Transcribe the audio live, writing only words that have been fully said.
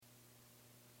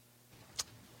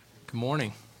Good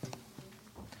morning.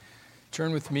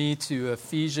 Turn with me to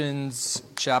Ephesians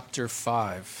chapter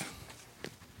 5.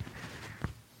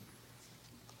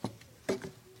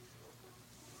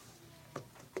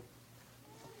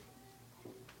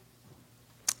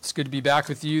 It's good to be back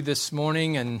with you this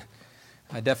morning, and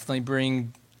I definitely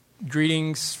bring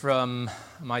greetings from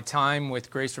my time with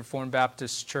Grace Reformed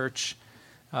Baptist Church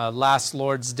last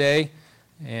Lord's Day,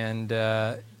 and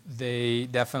they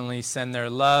definitely send their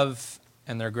love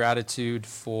and their gratitude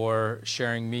for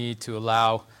sharing me to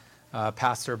allow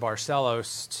Pastor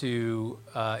Barcelos to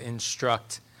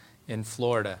instruct in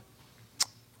Florida.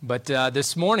 But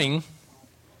this morning,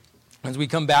 as we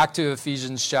come back to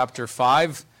Ephesians chapter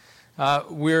 5,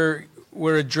 we're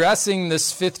addressing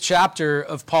this fifth chapter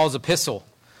of Paul's epistle,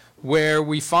 where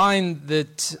we find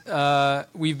that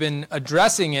we've been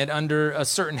addressing it under a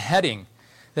certain heading.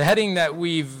 The heading that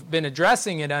we've been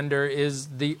addressing it under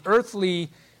is the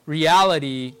earthly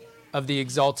reality of the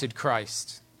exalted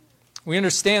Christ. We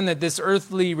understand that this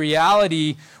earthly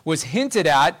reality was hinted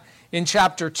at in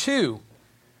chapter 2,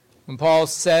 when Paul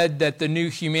said that the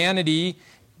new humanity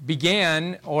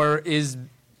began, or is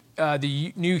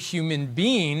the new human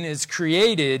being is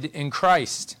created in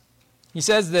Christ. He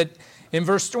says that in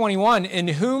verse 21, in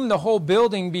whom the whole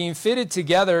building being fitted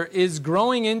together is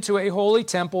growing into a holy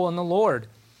temple in the Lord,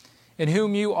 in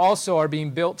whom you also are being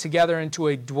built together into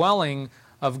a dwelling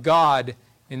of God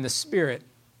in the Spirit.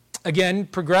 Again,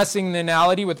 progressing the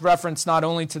analogy with reference not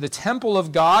only to the temple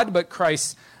of God, but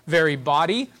Christ's very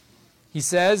body. He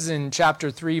says in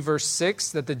chapter 3, verse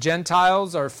 6, that the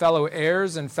Gentiles are fellow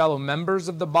heirs and fellow members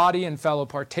of the body and fellow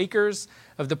partakers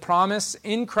of the promise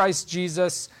in Christ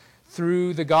Jesus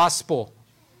through the gospel.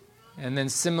 And then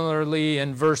similarly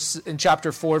in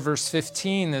chapter 4, verse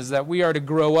 15, is that we are to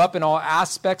grow up in all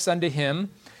aspects unto Him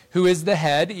who is the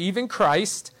head, even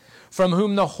Christ, from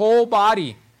whom the whole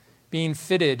body, being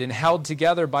fitted and held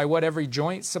together by what every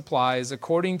joint supplies,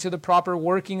 according to the proper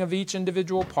working of each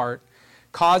individual part,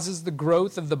 causes the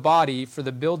growth of the body for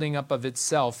the building up of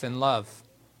itself in love.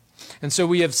 And so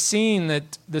we have seen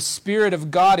that the Spirit of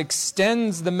God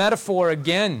extends the metaphor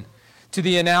again to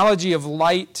the analogy of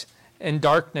light and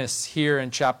darkness here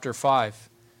in chapter 5.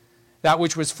 That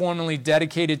which was formerly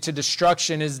dedicated to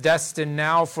destruction is destined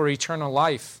now for eternal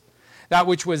life. That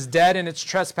which was dead in its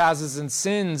trespasses and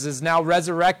sins is now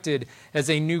resurrected as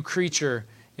a new creature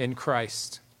in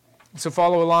Christ. So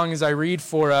follow along as I read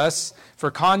for us,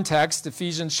 for context,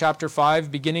 Ephesians chapter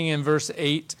 5, beginning in verse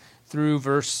 8 through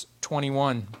verse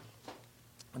 21.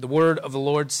 The word of the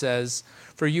Lord says,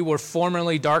 "For you were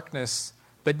formerly darkness,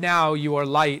 but now you are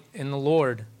light in the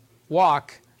Lord.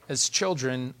 Walk as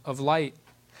children of light.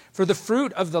 For the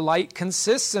fruit of the light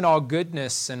consists in all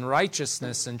goodness and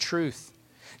righteousness and truth,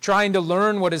 trying to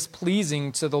learn what is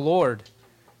pleasing to the Lord.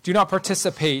 Do not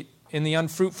participate in the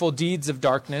unfruitful deeds of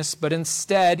darkness, but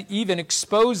instead even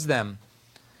expose them.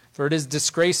 For it is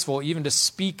disgraceful even to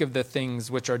speak of the things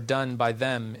which are done by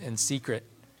them in secret.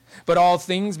 But all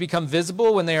things become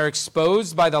visible when they are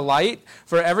exposed by the light,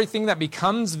 for everything that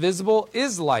becomes visible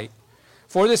is light.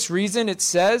 For this reason it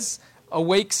says,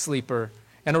 'Awake, sleeper,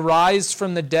 and arise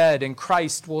from the dead, and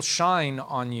Christ will shine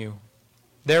on you.'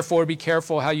 Therefore be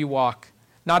careful how you walk,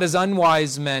 not as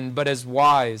unwise men, but as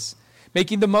wise,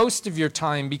 making the most of your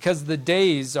time, because the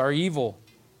days are evil.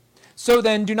 So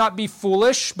then, do not be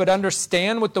foolish, but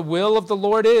understand what the will of the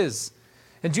Lord is.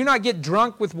 And do not get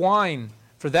drunk with wine,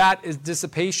 for that is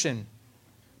dissipation,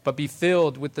 but be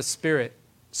filled with the Spirit,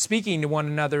 speaking to one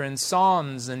another in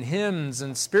psalms and hymns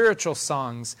and spiritual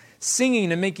songs,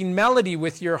 singing and making melody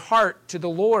with your heart to the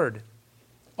Lord,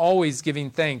 always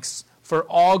giving thanks for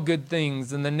all good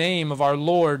things in the name of our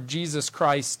Lord Jesus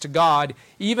Christ to God,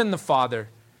 even the Father,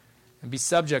 and be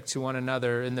subject to one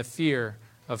another in the fear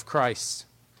of Christ.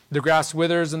 The grass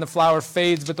withers and the flower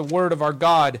fades, but the word of our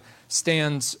God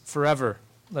stands forever."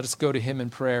 Let us go to Him in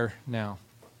prayer now.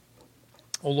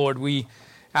 O Lord, we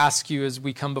ask You as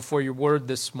we come before Your word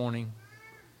this morning,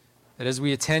 that as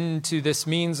we attend to this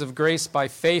means of grace by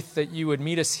faith, that You would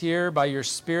meet us here by Your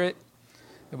Spirit,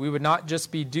 that we would not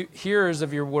just be hearers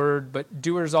of Your word, but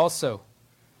doers also.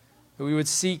 That we would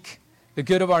seek the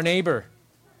good of our neighbor.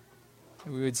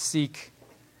 That we would seek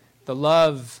the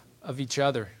love of each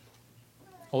other.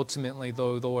 Ultimately,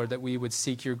 though, Lord, that we would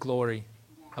seek Your glory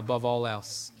above all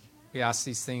else. We ask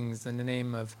these things in the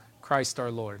name of Christ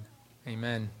our Lord.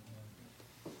 Amen.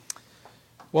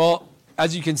 Well,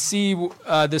 as you can see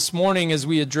this morning as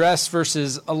we address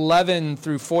verses 11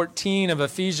 through 14 of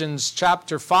Ephesians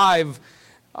chapter 5,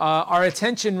 our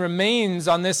attention remains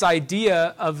on this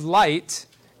idea of light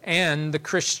and the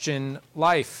Christian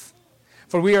life.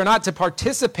 For we are not to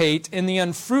participate in the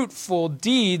unfruitful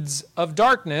deeds of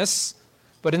darkness,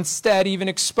 but instead even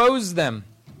expose them.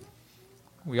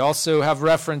 We also have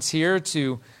reference here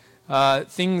to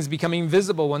things becoming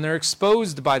visible when they're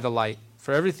exposed by the light.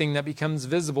 For everything that becomes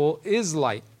visible is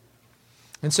light.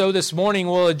 And so this morning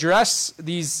we'll address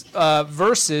these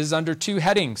verses under two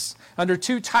headings, under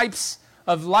two types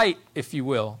of light, if you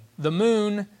will, the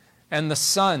moon and the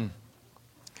sun.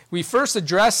 We first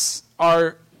address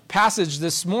our passage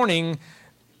this morning,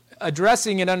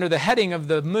 addressing it under the heading of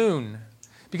the moon,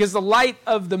 because the light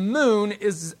of the moon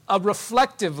is a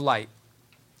reflective light,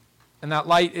 and that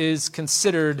light is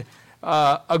considered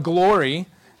a glory,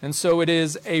 and so it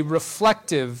is a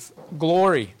reflective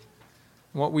glory.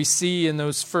 What we see in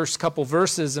those first couple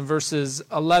verses, in verses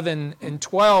 11 and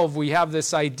 12, we have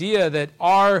this idea that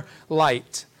our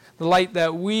light, the light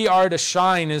that we are to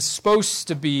shine, is supposed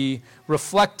to be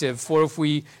reflective. For if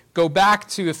we go back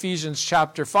to Ephesians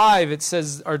chapter 5, it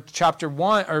says, or chapter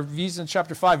 1, or Ephesians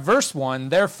chapter 5, verse 1,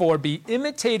 therefore be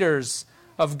imitators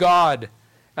of God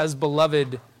as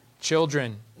beloved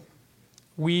children.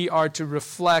 We are to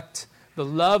reflect the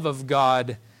love of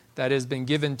God that has been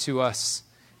given to us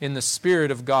in the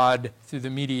Spirit of God through the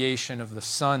mediation of the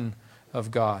Son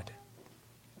of God.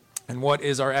 And what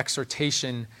is our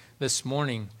exhortation this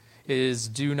morning is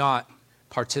do not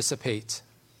participate.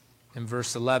 In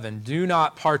verse 11, do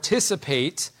not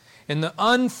participate in the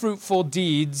unfruitful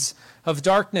deeds of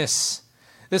darkness.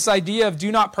 This idea of do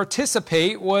not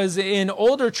participate was in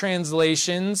older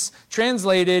translations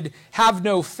translated have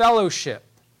no fellowship.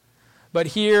 But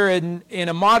here in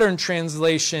a modern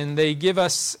translation, they give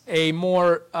us a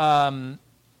more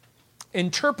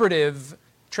interpretive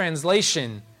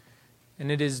translation, and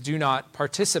it is do not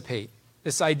participate.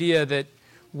 This idea that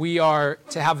we are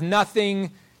to have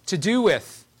nothing to do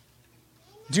with.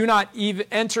 Do not even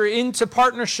enter into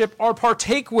partnership or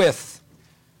partake with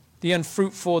the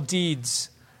unfruitful deeds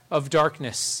of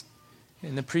darkness.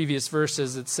 In the previous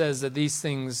verses, it says that these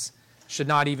things should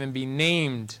not even be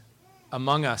named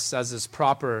among us as is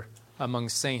proper among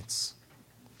saints.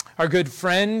 Our good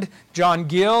friend John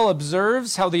Gill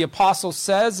observes how the apostle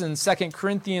says in 2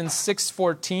 Corinthians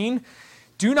 6:14,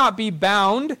 do not be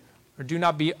bound or do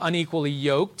not be unequally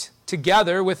yoked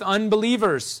together with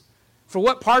unbelievers. For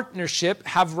what partnership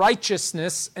have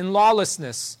righteousness and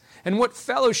lawlessness? And what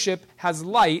fellowship has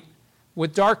light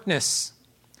with darkness?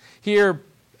 Here,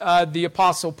 the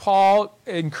Apostle Paul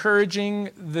encouraging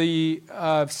the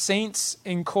saints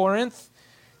in Corinth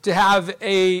to have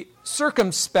a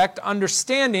circumspect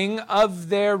understanding of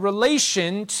their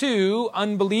relation to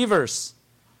unbelievers,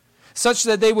 such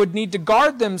that they would need to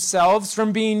guard themselves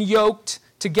from being yoked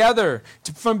together,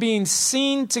 from being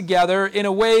seen together in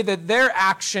a way that their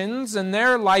actions and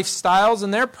their lifestyles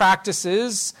and their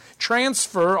practices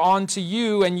transfer onto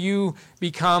you and you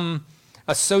become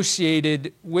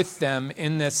associated with them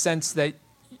in the sense that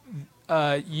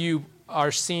you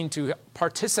are seen to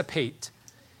participate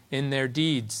in their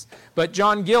deeds. But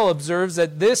John Gill observes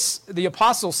that the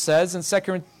apostle says in 2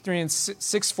 Corinthians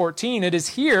 6:14, it is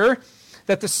here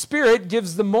that the Spirit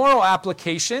gives the moral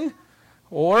application,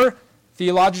 or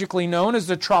theologically known as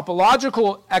the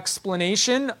tropological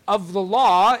explanation of the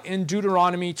law in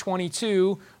Deuteronomy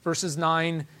 22, verses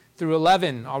 9 through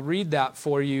 11. I'll read that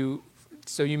for you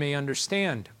so you may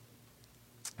understand.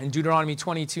 In Deuteronomy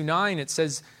 22:9, it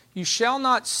says, you shall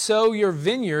not sow your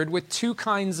vineyard with two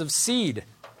kinds of seed,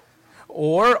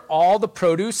 or all the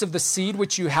produce of the seed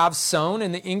which you have sown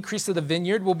and the increase of the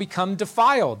vineyard will become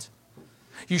defiled.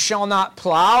 You shall not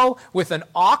plow with an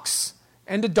ox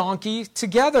and a donkey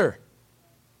together.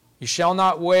 You shall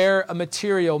not wear a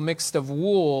material mixed of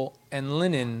wool and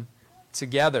linen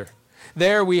together.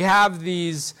 There we have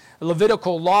these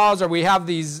Levitical laws, or we have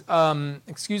these,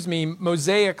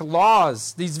 Mosaic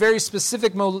laws, these very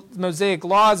specific Mosaic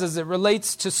laws as it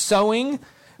relates to sowing,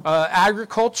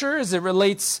 agriculture, as it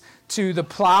relates to the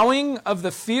plowing of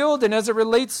the field, and as it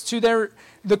relates to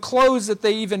the clothes that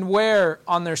they even wear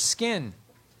on their skin.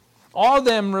 All of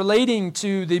them relating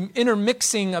to the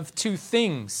intermixing of two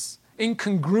things,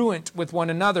 incongruent with one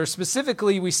another.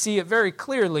 Specifically, we see it very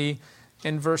clearly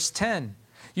in verse 10.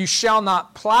 You shall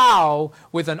not plow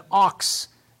with an ox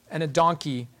and a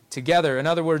donkey together. In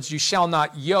other words, you shall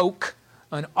not yoke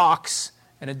an ox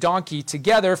and a donkey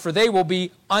together, for they will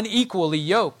be unequally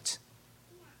yoked.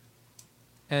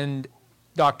 And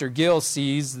Dr. Gill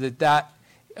sees that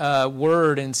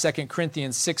word in 2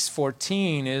 Corinthians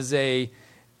 6:14 is a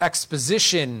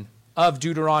exposition of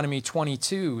Deuteronomy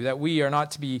 22, that we are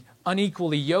not to be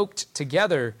unequally yoked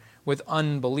together with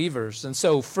unbelievers. And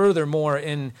so furthermore,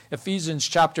 in Ephesians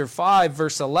chapter 5,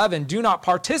 verse 11, do not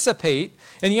participate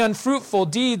in the unfruitful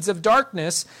deeds of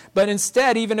darkness, but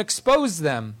instead even expose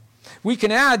them. We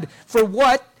can add, for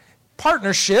what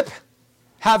partnership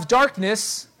have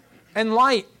darkness and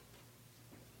light?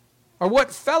 Or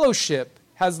what fellowship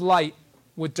has light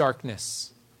with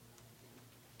darkness?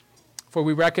 For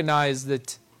we recognize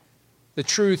that the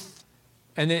truth,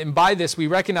 and by this we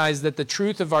recognize that the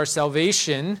truth of our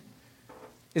salvation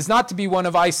is not to be one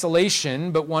of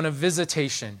isolation, but one of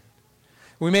visitation.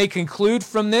 We may conclude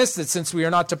from this that since we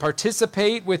are not to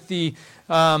participate with the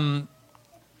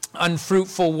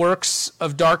unfruitful works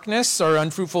of darkness or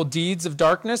unfruitful deeds of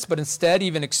darkness, but instead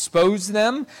even expose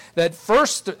them, that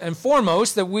first and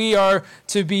foremost that we are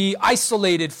to be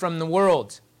isolated from the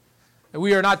world, that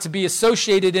we are not to be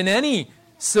associated in any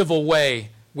civil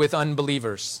way with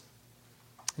unbelievers.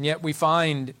 And yet we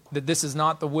find that this is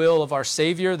not the will of our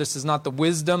Savior. This is not the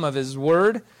wisdom of His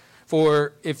Word.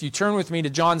 For if you turn with me to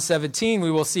John 17, we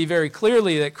will see very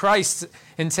clearly that Christ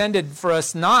intended for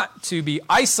us not to be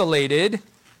isolated,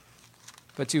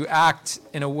 but to act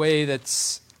in a way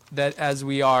that as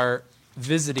we are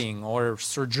visiting or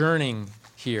sojourning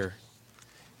here.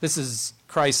 This is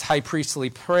Christ's high priestly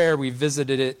prayer. We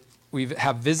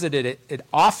have visited it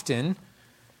often,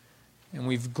 and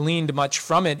we've gleaned much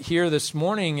from it here this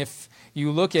morning. If you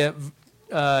look at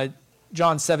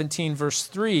John 17, verse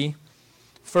 3,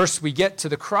 first we get to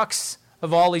the crux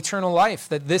of all eternal life,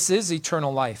 that this is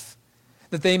eternal life,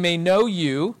 that they may know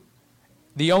you,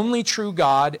 the only true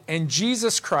God, and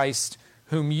Jesus Christ,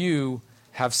 whom you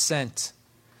have sent.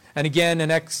 And again,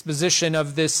 an exposition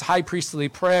of this high priestly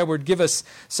prayer would give us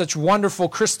such wonderful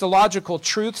Christological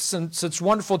truths and such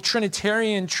wonderful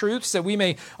Trinitarian truths that we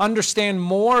may understand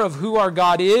more of who our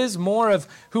God is, more of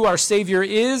who our Savior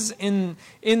is in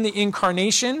the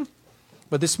incarnation.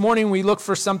 But this morning we look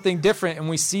for something different, and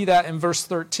we see that in verse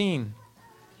 13.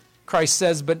 Christ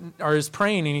says, is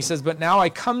praying, and He says, "But now I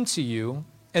come to you,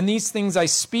 and these things I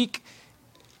speak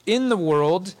in the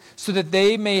world, so that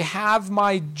they may have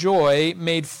my joy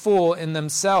made full in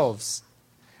themselves.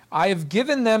 I have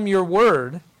given them your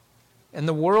word, and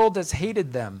the world has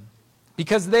hated them,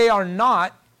 because they are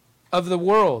not of the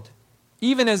world,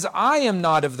 even as I am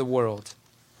not of the world.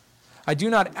 I do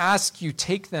not ask you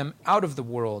take them out of the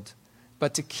world,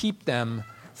 but to keep them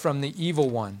from the evil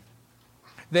one.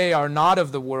 They are not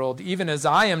of the world, even as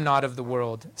I am not of the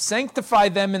world. Sanctify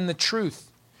them in the truth.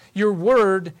 Your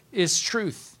word is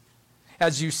truth.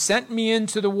 As you sent me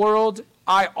into the world,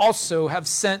 I also have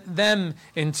sent them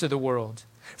into the world.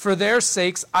 For their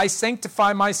sakes I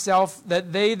sanctify myself,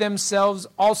 that they themselves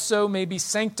also may be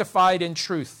sanctified in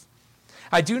truth.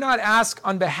 I do not ask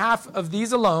on behalf of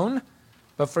these alone,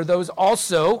 but for those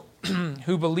also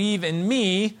who believe in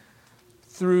me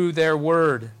through their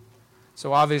word."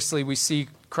 So obviously we see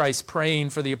Christ praying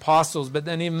for the apostles, but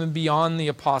then even beyond the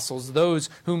apostles, those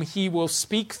whom He will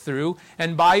speak through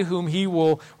and by whom He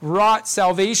will wrought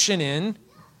salvation in,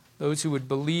 those who would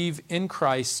believe in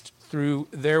Christ through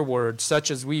their word,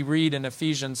 such as we read in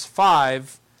Ephesians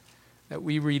 5, that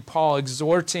we read Paul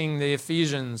exhorting the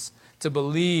Ephesians to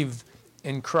believe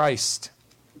in Christ.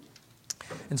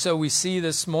 And so we see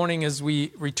this morning as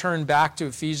we return back to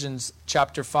Ephesians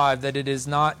chapter 5 that it is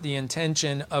not the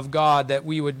intention of God that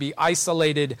we would be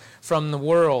isolated from the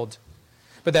world,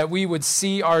 but that we would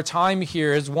see our time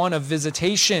here as one of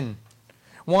visitation,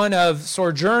 one of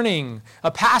sojourning,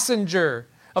 a passenger,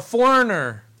 a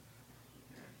foreigner,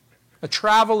 a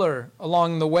traveler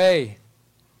along the way.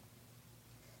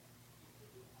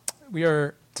 We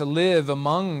are to live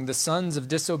among the sons of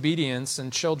disobedience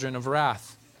and children of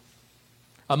wrath,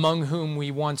 among whom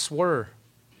we once were.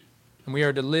 And we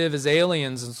are to live as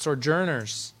aliens and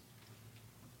sojourners.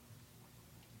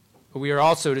 But we are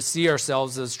also to see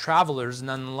ourselves as travelers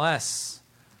nonetheless,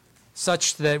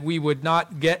 such that we would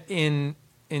not get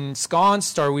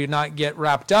ensconced, or we would not get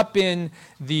wrapped up in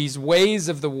these ways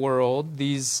of the world,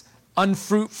 these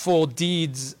unfruitful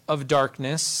deeds of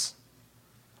darkness,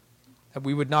 that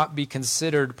we would not be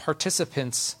considered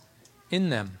participants in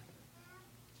them.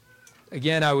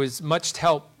 Again, I was much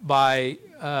helped by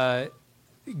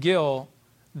Gil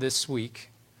this week.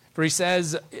 For he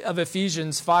says of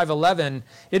Ephesians 5:11,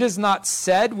 "It is not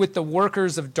said with the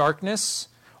workers of darkness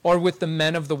or with the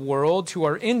men of the world who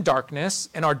are in darkness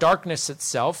and are darkness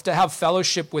itself to have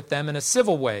fellowship with them in a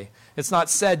civil way." It's not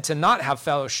said to not have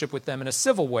fellowship with them in a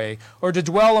civil way or to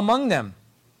dwell among them.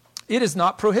 It is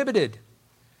not prohibited.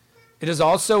 It is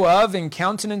also of and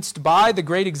countenanced by the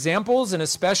great examples, and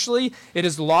especially it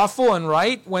is lawful and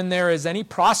right when there is any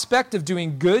prospect of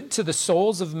doing good to the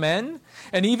souls of men,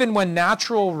 and even when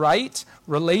natural right,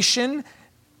 relation,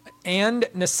 and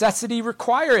necessity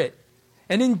require it.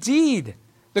 And indeed,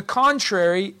 the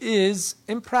contrary is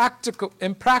impractical.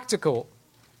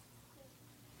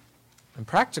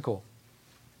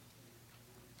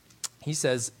 He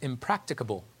says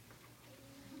impracticable.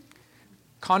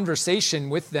 Conversation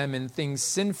with them in things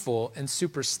sinful and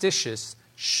superstitious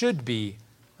should be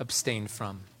abstained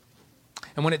from.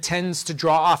 And when it tends to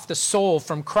draw off the soul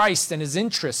from Christ and his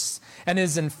interests and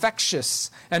is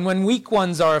infectious, and when weak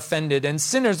ones are offended and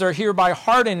sinners are hereby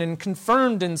hardened and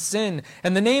confirmed in sin,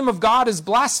 and the name of God is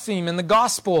blasphemed and the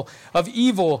gospel of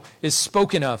evil is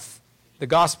spoken of. The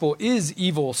gospel is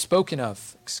evil spoken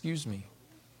of.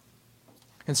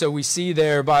 And so we see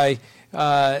there by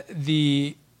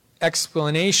the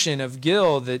explanation of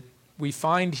Gill that we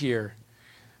find here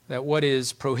that what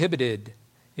is prohibited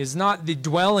is not the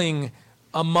dwelling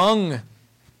among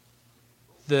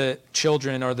the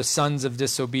children or the sons of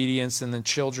disobedience and the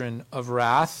children of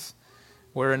wrath,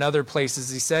 where in other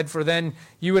places he said, for then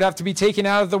you would have to be taken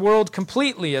out of the world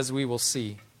completely, as we will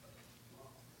see.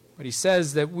 But he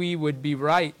says that we would be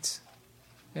right,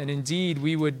 and indeed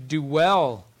we would do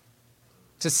well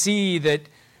to see that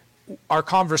our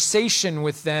conversation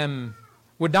with them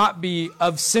would not be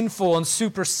of sinful and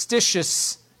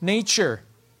superstitious nature.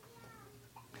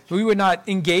 We would not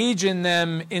engage in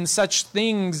them in such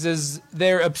things as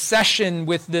their obsession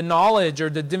with the knowledge or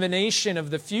the divination of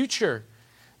the future,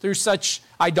 through such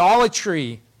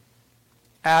idolatry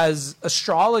as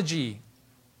astrology,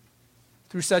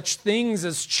 through such things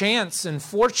as chance and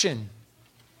fortune.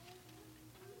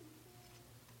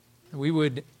 We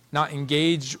would not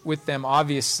engage with them,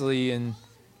 obviously, in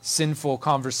sinful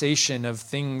conversation of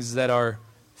things that are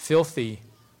filthy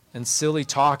and silly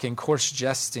talk and coarse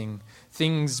jesting,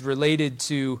 things related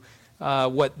to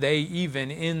what they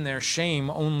even in their shame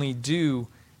only do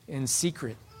in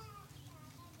secret.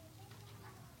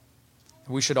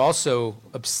 We should also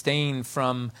abstain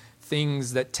from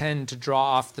things that tend to draw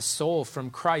off the soul from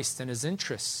Christ and his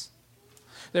interests.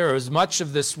 There is much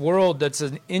of this world that's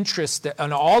an interest,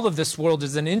 and all of this world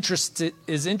is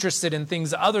interested in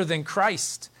things other than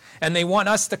Christ. And they want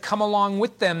us to come along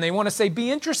with them. They want to say, be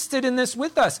interested in this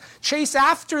with us. Chase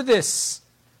after this.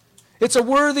 It's a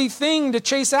worthy thing to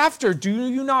chase after. Do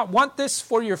you not want this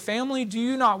for your family? Do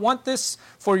you not want this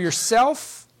for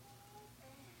yourself?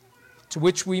 To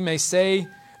which we may say,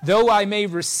 though I may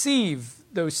receive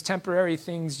those temporary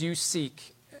things you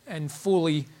seek and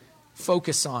fully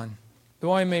focus on,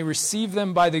 though I may receive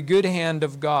them by the good hand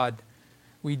of God,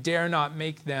 we dare not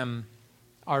make them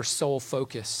our sole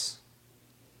focus.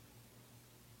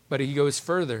 But he goes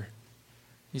further.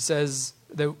 He says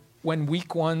that when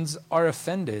weak ones are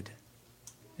offended,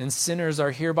 and sinners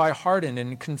are hereby hardened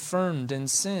and confirmed in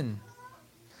sin,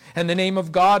 and the name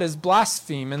of God is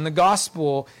blasphemed, and the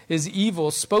gospel is evil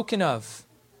spoken of.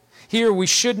 Here we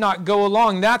should not go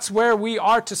along. That's where we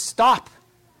are to stop,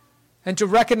 and to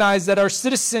recognize that our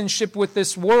citizenship with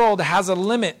this world has a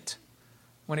limit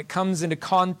when it comes into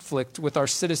conflict with our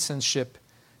citizenship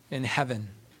in heaven.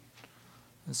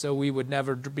 And so we would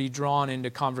never be drawn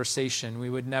into conversation. We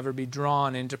would never be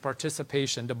drawn into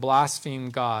participation to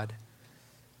blaspheme God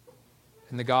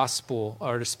and the gospel,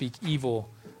 or to speak evil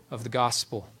of the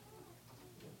gospel.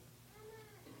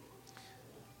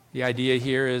 The idea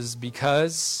here is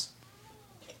because,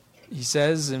 he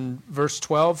says in verse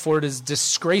 12, for it is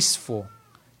disgraceful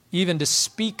even to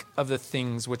speak of the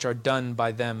things which are done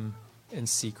by them in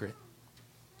secret.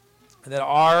 That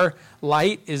our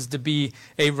light is to be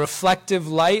a reflective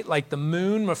light, like the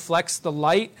moon reflects the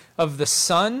light of the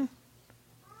sun.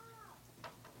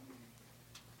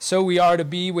 So we are to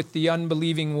be with the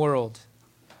unbelieving world,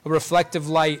 a reflective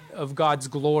light of God's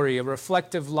glory, a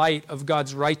reflective light of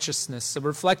God's righteousness, a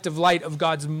reflective light of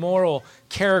God's moral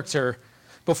character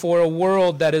before a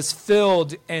world that is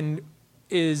filled and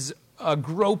is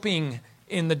groping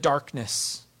in the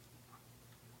darkness.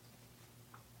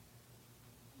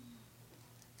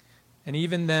 And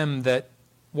even them that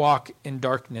walk in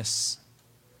darkness.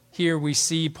 Here we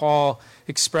see Paul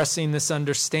expressing this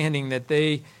understanding that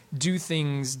they do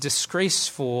things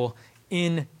disgraceful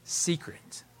in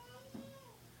secret.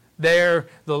 There,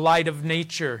 the light of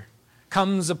nature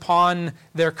comes upon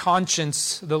their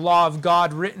conscience, the law of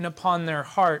God written upon their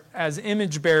heart as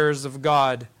image bearers of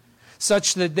God,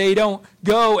 such that they don't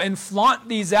go and flaunt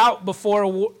these out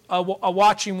before a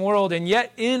watching world. And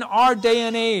yet in our day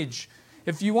and age,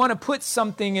 if you want to put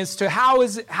something as to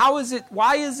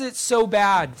why is it so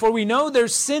bad? For we know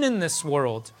there's sin in this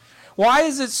world. Why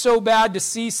is it so bad to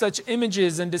see such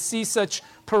images and to see such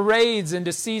parades and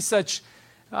to see such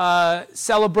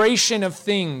celebration of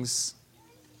things?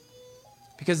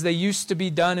 Because they used to be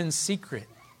done in secret.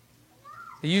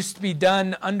 They used to be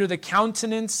done under the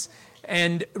countenance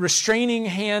and restraining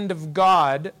hand of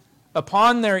God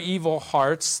upon their evil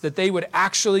hearts, that they would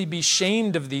actually be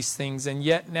shamed of these things, and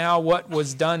yet now what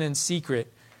was done in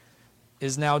secret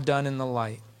is now done in the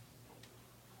light.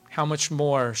 How much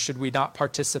more should we not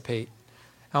participate?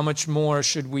 How much more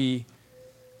should we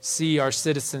see our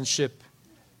citizenship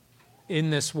in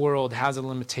this world has a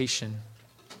limitation?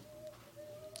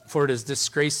 For it is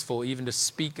disgraceful even to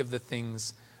speak of the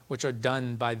things which are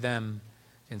done by them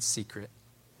in secret.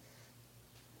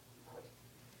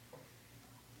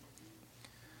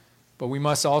 But we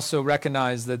must also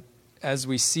recognize that as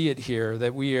we see it here,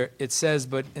 that it says,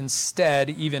 but instead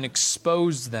even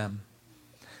expose them.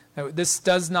 Now, this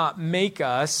does not make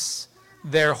us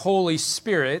their Holy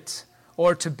Spirit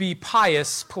or to be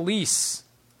pious police.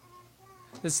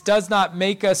 This does not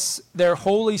make us their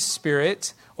Holy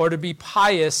Spirit or to be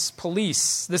pious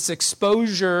police. This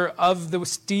exposure of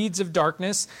the deeds of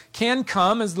darkness can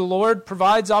come as the Lord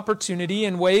provides opportunity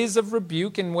in ways of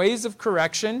rebuke and ways of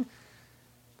correction.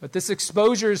 But this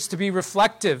exposure is to be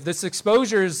reflective. This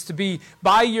exposure is to be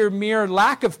by your mere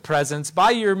lack of presence, by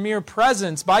your mere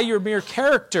presence, by your mere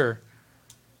character,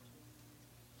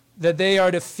 that they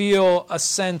are to feel a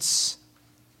sense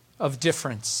of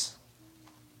difference.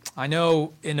 I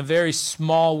know in a very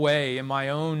small way in my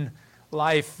own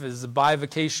life as a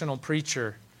bivocational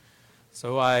preacher.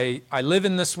 So I live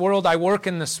in this world, I work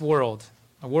in this world.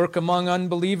 I work among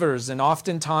unbelievers, and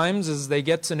oftentimes as they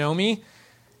get to know me,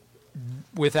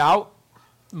 without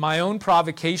my own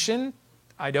provocation,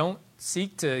 I don't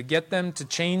seek to get them to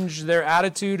change their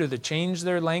attitude or to change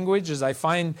their language, as I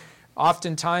find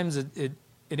oftentimes it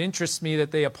interests me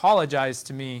that they apologize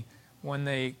to me when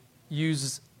they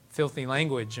use filthy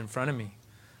language in front of me.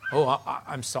 Oh,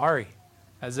 I'm sorry,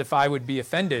 as if I would be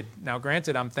offended. Now,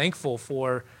 granted, I'm thankful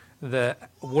for the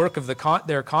work of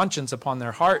their conscience upon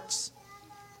their hearts.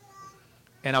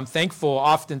 And I'm thankful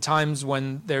oftentimes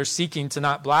when they're seeking to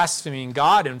not blaspheme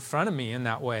God in front of me in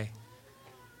that way.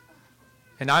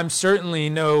 And I'm certainly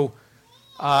no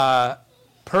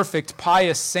perfect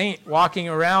pious saint walking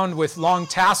around with long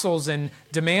tassels and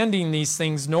demanding these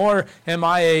things, nor am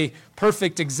I a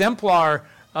perfect exemplar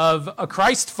of a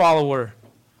Christ follower.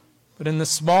 But in the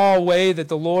small way that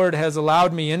the Lord has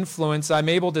allowed me influence, I'm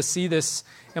able to see this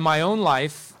in my own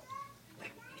life.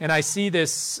 And I see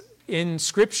this in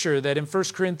Scripture, that in 1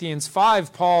 Corinthians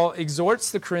 5, Paul exhorts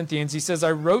the Corinthians. He says,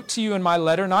 I wrote to you in my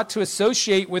letter not to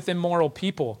associate with immoral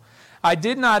people. I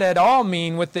did not at all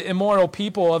mean with the immoral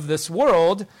people of this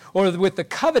world, or with the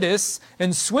covetous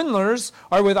and swindlers,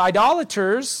 or with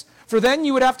idolaters, for then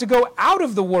you would have to go out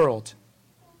of the world.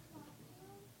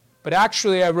 But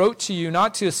actually I wrote to you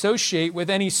not to associate with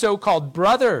any so-called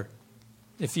brother,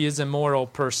 if he is an immoral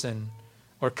person,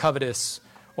 or covetous,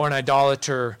 or an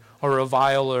idolater, or a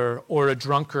reviler, or a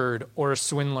drunkard, or a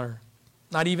swindler,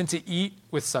 not even to eat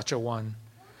with such a one.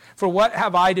 For what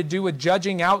have I to do with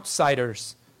judging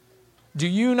outsiders? Do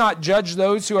you not judge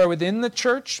those who are within the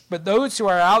church? But those who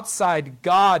are outside,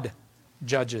 God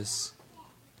judges.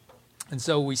 And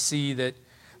so we see that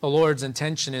the Lord's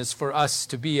intention is for us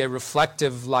to be a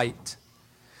reflective light,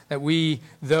 that we,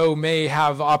 though may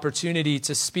have opportunity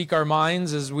to speak our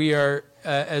minds as we are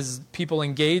as people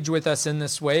engage with us in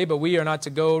this way, but we are not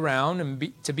to go around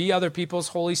and to be other people's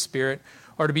Holy Spirit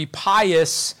or to be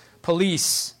pious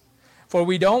police. For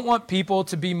we don't want people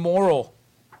to be moral.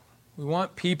 We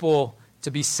want people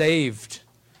to be saved.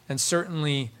 And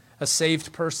certainly a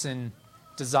saved person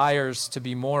desires to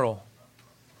be moral.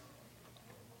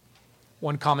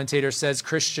 One commentator says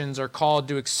Christians are called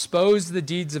to expose the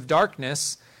deeds of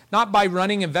darkness, not by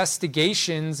running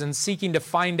investigations and seeking to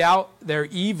find out their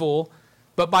evil,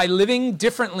 but by living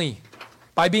differently,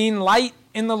 by being light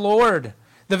in the Lord.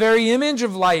 The very image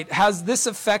of light has this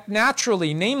effect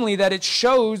naturally, namely that it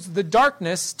shows the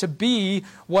darkness to be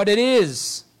what it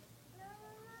is.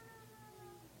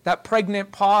 That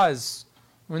pregnant pause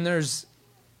when there's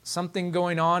something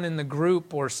going on in the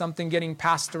group or something getting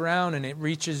passed around and it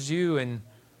reaches you and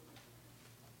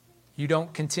you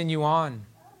don't continue on.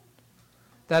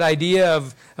 That idea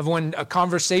of when a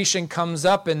conversation comes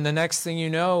up and the next thing you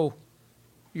know,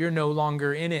 you're no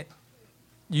longer in it.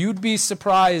 You'd be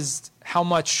surprised how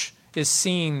much is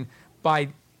seen by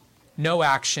no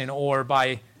action or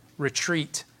by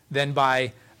retreat than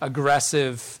by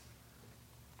aggressive,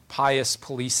 pious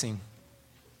policing.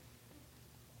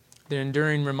 The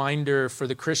enduring reminder for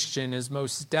the Christian is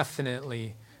most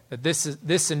definitely That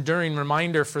this enduring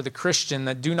reminder for the Christian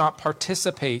that do not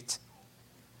participate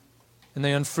in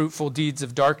the unfruitful deeds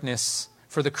of darkness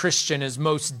for the Christian is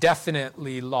most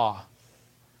definitely law.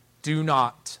 Do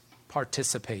not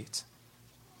participate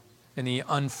in the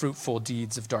unfruitful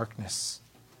deeds of darkness.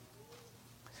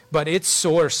 But its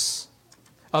source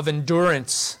of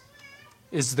endurance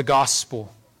is the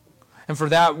gospel. And for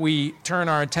that, we turn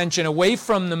our attention away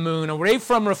from the moon, away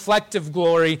from reflective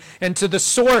glory, and to the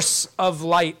source of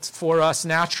light for us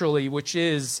naturally, which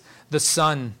is the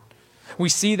sun. We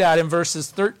see that in verses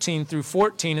 13 through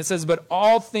 14. It says, "But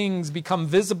all things become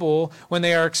visible when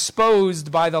they are exposed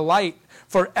by the light.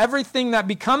 For everything that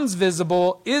becomes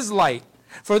visible is light.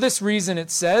 For this reason,"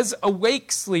 it says,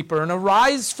 "Awake, sleeper, and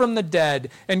arise from the dead,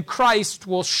 and Christ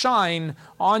will shine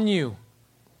on you."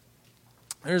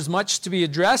 There's much to be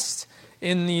addressed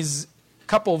in these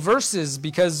couple verses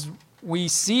because we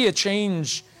see a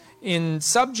change in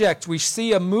subject. We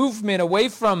see a movement away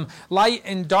from light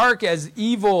and dark as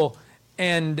evil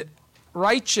and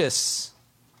righteous,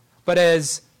 but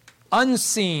as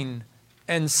unseen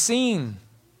and seen.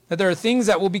 That there are things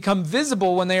that will become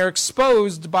visible when they are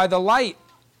exposed by the light.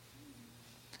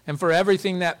 And for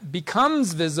everything that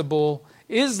becomes visible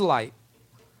is light.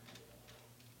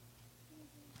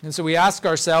 And so we ask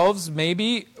ourselves,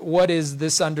 maybe, what is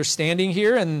this understanding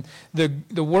here? And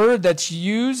the word that's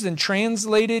used and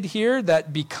translated here,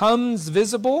 that becomes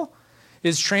visible,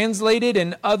 is translated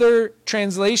in other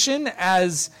translation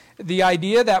as the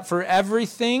idea that for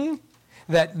everything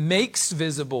that makes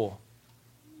visible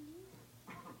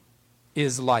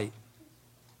is light.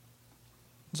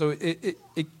 So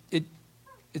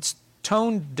it's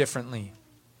toned differently,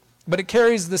 but it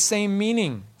carries the same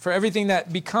meaning. For everything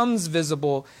that becomes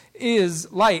visible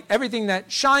is light. Everything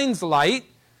that shines light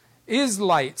is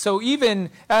light. So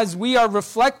even as we are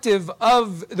reflective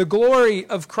of the glory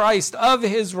of Christ, of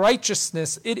his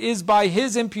righteousness, it is by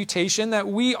his imputation that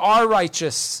we are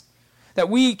righteous, that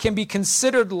we can be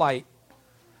considered light.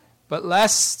 But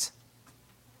lest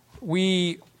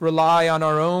we rely on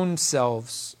our own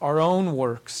selves, our own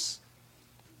works,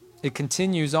 it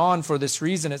continues on. For this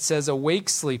reason, it says, "Awake,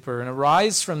 sleeper, and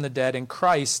arise from the dead, and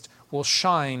Christ will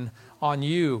shine on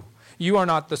you." You are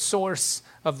not the source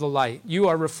of the light. You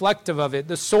are reflective of it.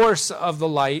 The source of the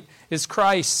light is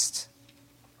Christ.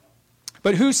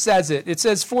 But who says it? It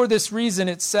says, "For this reason,"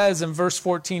 it says in verse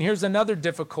 14. Here's another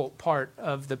difficult part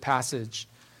of the passage.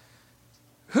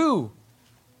 Who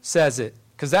says it?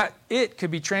 Because that "it" could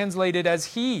be translated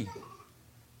as he.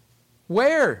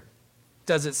 Where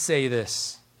does it say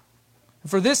this?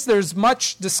 For this, there's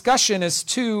much discussion as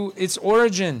to its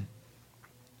origin.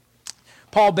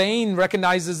 Paul Bain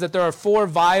recognizes that there are 4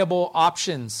 viable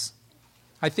options.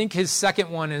 I think his second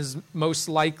one is the most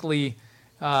likely.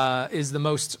 And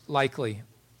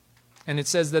it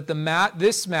says that the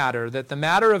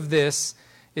matter of this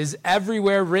is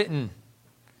everywhere written,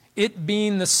 it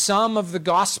being the sum of the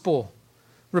gospel,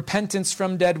 repentance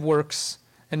from dead works,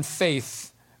 and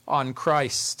faith on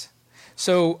Christ.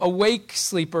 So awake,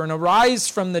 sleeper, and arise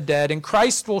from the dead, and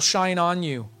Christ will shine on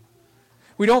you.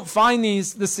 We don't find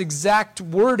this exact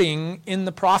wording in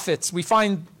the prophets. We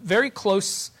find very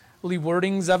closely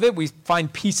wordings of it. We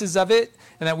find pieces of it,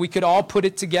 and that we could all put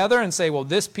it together and say, well,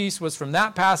 this piece was from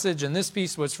that passage, and this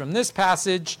piece was from this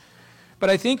passage. But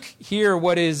I think here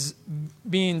what is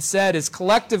being said is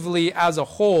collectively as a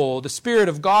whole, the Spirit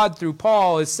of God through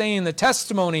Paul is saying the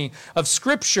testimony of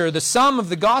Scripture, the sum of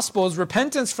the gospel is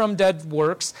repentance from dead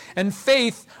works and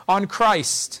faith on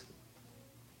Christ.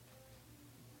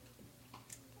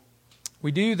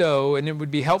 We do, though, and it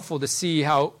would be helpful to see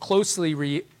how closely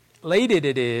related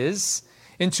it is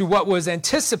into what was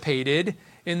anticipated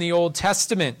in the Old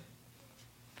Testament.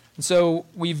 And so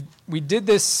we did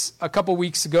this a couple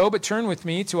weeks ago, but turn with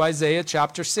me to Isaiah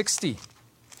chapter 60.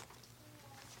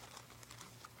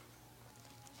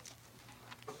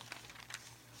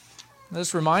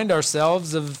 Let's remind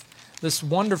ourselves of this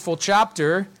wonderful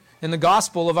chapter in the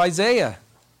Gospel of Isaiah.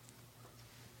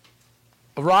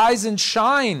 Arise and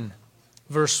shine,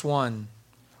 verse 1,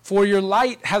 for your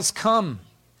light has come,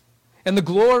 and the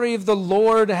glory of the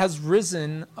Lord has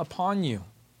risen upon you.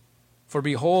 For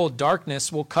behold,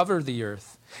 darkness will cover the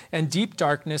earth, and deep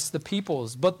darkness the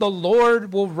peoples. But the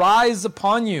Lord will rise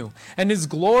upon you, and his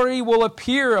glory will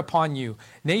appear upon you.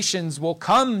 Nations will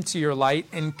come to your light,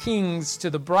 and kings to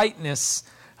the brightness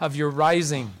of your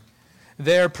rising.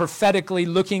 There, prophetically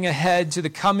looking ahead to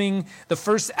the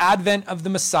first advent of the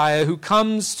Messiah, who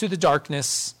comes to the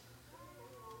darkness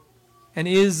and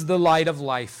is the light of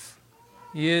life.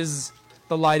 He is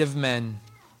the light of men.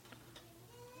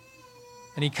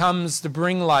 and he comes to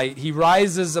bring light. He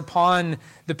rises upon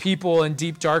the people in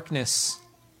deep darkness,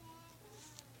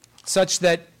 such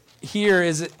that here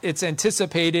it's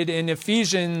anticipated in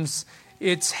Ephesians,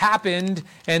 it's happened,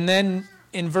 and then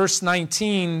in verse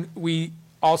 19, we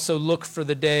also look for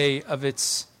the day of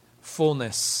its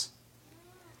fullness.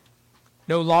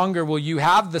 No longer will you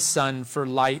have the sun for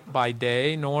light by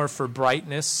day, nor for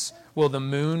brightness will the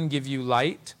moon give you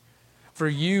light. For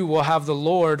you will have the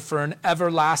Lord for an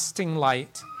everlasting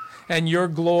light, and your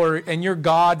glory, and your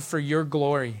God for your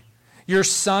glory. Your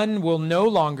sun will no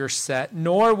longer set,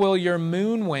 nor will your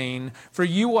moon wane, for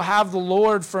you will have the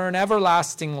Lord for an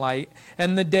everlasting light,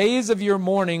 and the days of your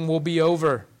mourning will be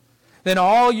over. Then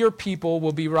all your people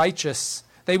will be righteous.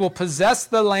 They will possess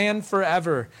the land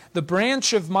forever, the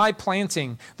branch of my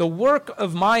planting, the work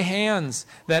of my hands,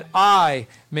 that I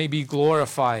may be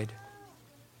glorified.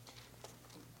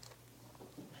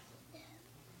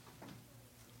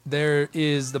 There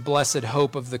is the blessed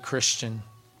hope of the Christian,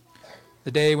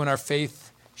 the day when our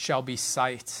faith shall be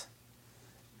sight,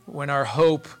 when our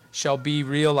hope shall be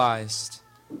realized.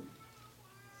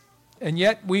 And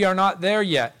yet we are not there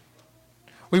yet.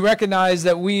 We recognize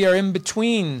that we are in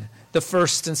between the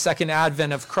first and second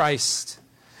advent of Christ,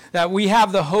 that we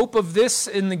have the hope of this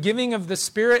in the giving of the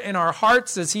Spirit in our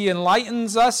hearts as he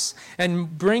enlightens us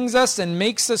and brings us and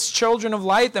makes us children of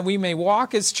light, that we may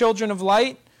walk as children of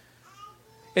light.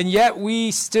 And yet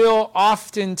we still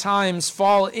oftentimes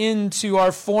fall into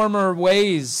our former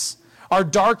ways, our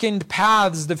darkened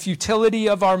paths, the futility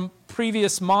of our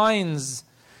previous minds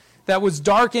that was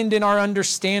darkened in our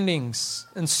understandings.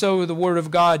 And so the Word of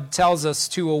God tells us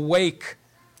to awake,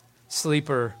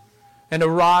 sleeper, and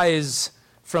arise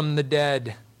from the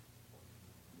dead.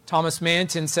 Thomas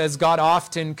Manton says God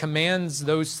often commands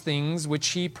those things which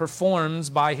he performs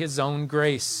by his own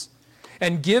grace,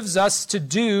 and gives us to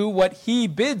do what he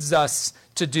bids us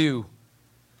to do.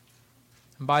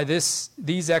 And by these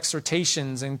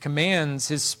exhortations and commands,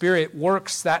 his Spirit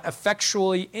works that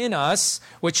effectually in us,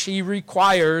 which he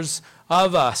requires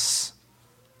of us.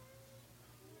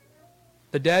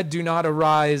 The dead do not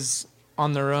arise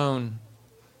on their own,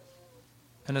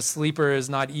 and a sleeper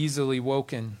is not easily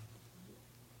woken.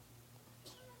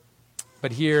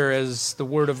 But here, as the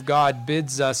Word of God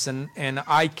bids us, and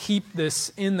I keep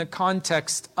this in the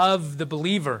context of the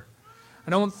believer.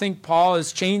 I don't think Paul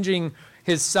is changing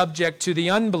his subject to the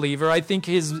unbeliever. I think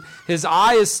his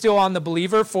eye is still on the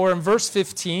believer. For in verse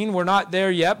 15, we're not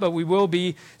there yet, but we will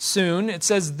be soon. It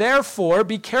says, "Therefore,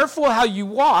 be careful how you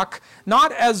walk,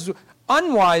 not as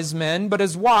unwise men, but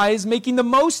as wise, making the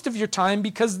most of your time,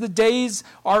 because the days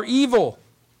are evil."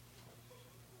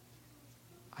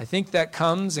 I think that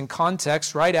comes in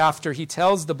context right after he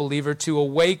tells the believer to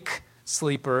awake,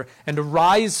 sleeper, and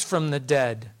arise from the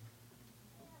dead.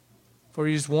 For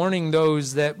he's warning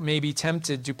those that may be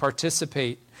tempted to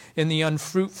participate in the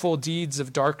unfruitful deeds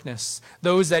of darkness,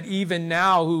 those that even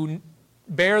now who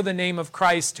bear the name of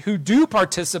Christ, who do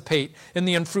participate in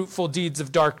the unfruitful deeds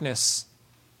of darkness.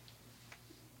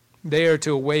 They are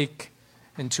to awake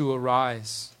and to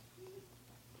arise.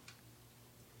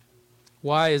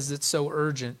 Why is it so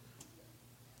urgent?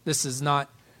 This is not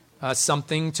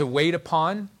something to wait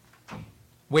upon.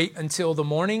 Wait until the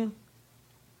morning.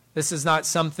 This is not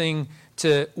something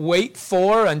to wait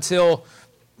for until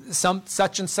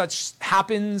such and such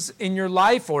happens in your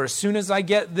life, or as soon as I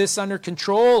get this under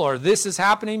control, or this is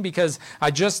happening because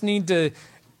I just need to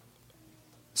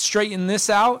straighten this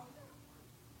out.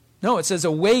 No, it says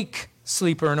awake,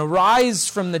 sleeper, and arise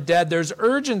from the dead. There's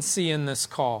urgency in this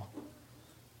call.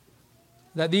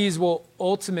 That these will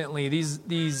ultimately,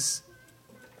 these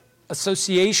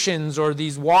associations or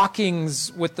these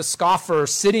walkings with the scoffer,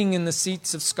 sitting in the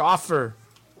seats of scoffer,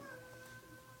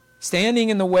 standing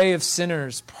in the way of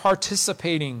sinners,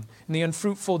 participating in the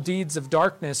unfruitful deeds of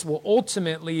darkness, will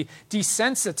ultimately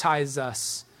desensitize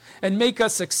us and make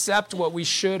us accept what we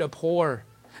should abhor,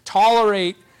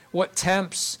 tolerate what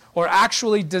tempts, or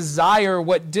actually desire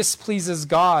what displeases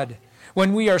God.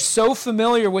 When we are so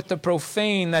familiar with the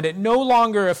profane that it no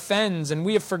longer offends and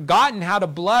we have forgotten how to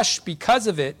blush because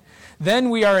of it, then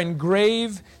we are in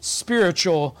grave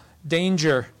spiritual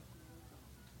danger.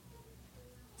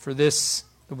 For this,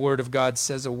 the Word of God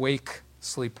says, awake,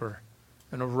 sleeper,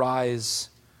 and arise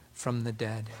from the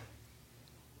dead.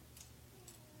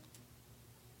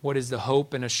 What is the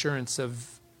hope and assurance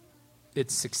of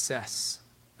its success,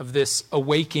 of this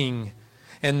awaking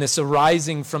and this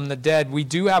arising from the dead? We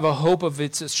do have a hope of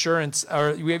its assurance,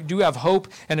 or we do have hope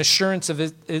and assurance of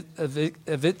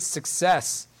its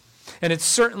success. And it's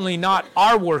certainly not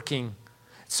our working.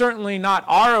 It's certainly not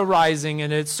our arising,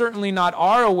 and it's certainly not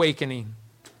our awakening.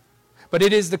 but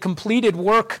it is the completed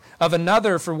work of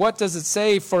another. For what does it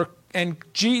say? And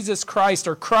Jesus Christ,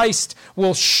 or Christ,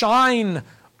 will shine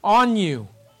on you.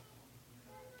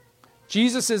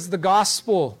 Jesus is the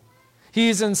gospel. He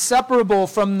is inseparable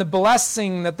from the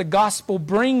blessing that the gospel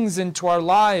brings into our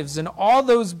lives. And all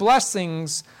those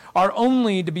blessings are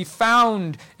only to be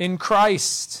found in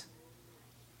Christ.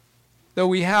 Though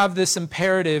we have this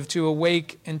imperative to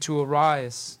awake and to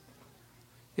arise,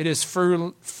 it is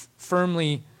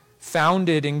firmly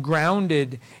founded and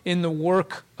grounded in the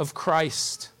work of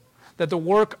Christ. That the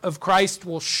work of Christ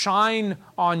will shine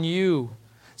on you.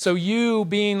 So you,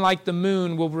 being like the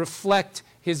moon, will reflect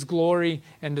His glory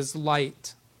and His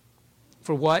light.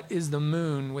 For what is the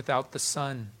moon without the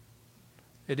sun?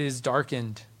 It is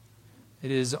darkened.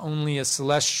 It is only a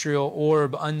celestial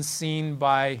orb unseen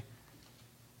by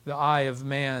the eye of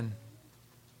man.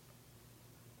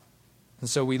 And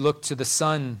so we look to the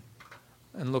sun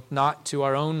and look not to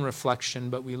our own reflection,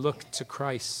 but we look to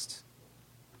Christ.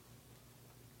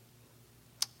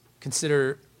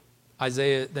 Consider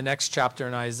Isaiah, the next chapter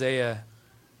in Isaiah,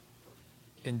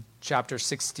 in chapter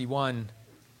 61.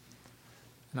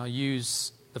 And I'll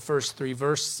use the first 3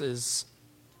 verses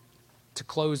to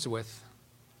close with.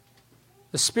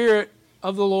 The Spirit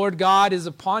of the Lord God is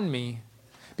upon me,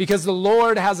 because the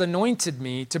Lord has anointed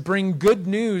me to bring good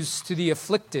news to the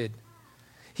afflicted.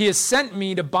 He has sent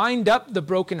me to bind up the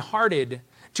brokenhearted,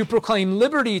 to proclaim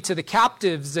liberty to the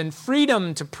captives and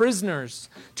freedom to prisoners,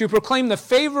 to proclaim the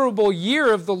favorable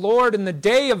year of the Lord and the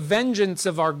day of vengeance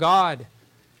of our God,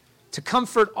 to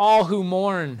comfort all who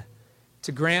mourn,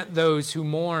 to grant those who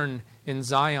mourn in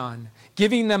Zion,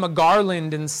 giving them a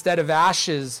garland instead of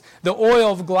ashes, the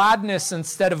oil of gladness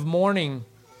instead of mourning,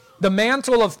 the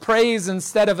mantle of praise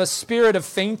instead of a spirit of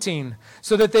fainting,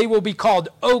 so that they will be called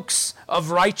oaks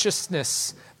of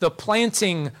righteousness, the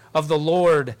planting of the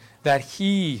Lord, that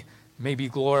He may be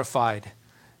glorified.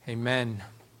 Amen.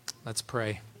 Let's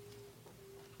pray.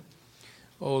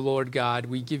 Oh Lord God,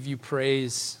 we give You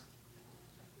praise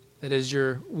that as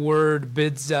Your word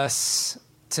bids us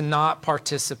to not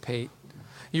participate,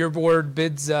 Your word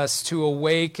bids us to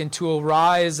awake and to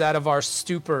arise out of our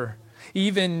stupor,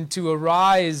 even to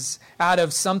arise out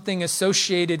of something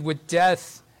associated with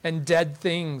death and dead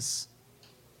things,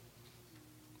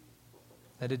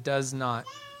 that it does not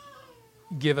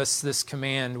give us this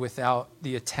command without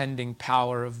the attending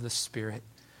power of the Spirit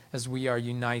as we are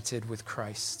united with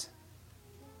Christ.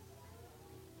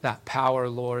 That power,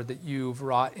 Lord, that You've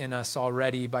wrought in us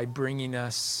already by bringing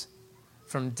us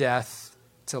from death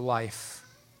to life.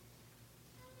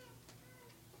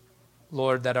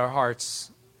 Lord, that our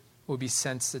hearts will be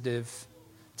sensitive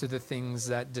to the things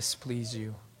that displease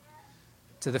You,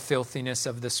 to the filthiness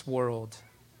of this world,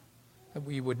 that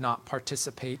we would not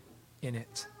participate in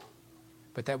it,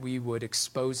 but that we would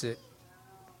expose it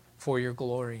for Your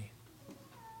glory,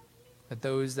 that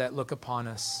those that look upon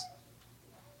us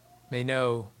may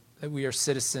know that we are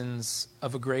citizens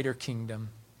of a greater kingdom,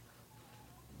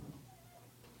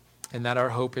 and that our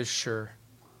hope is sure,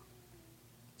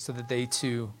 so that they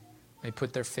too may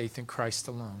put their faith in Christ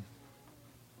alone.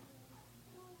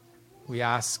 We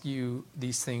ask You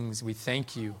these things. We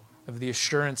thank You of the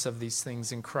assurance of these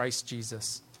things in Christ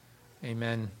Jesus.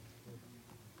 Amen.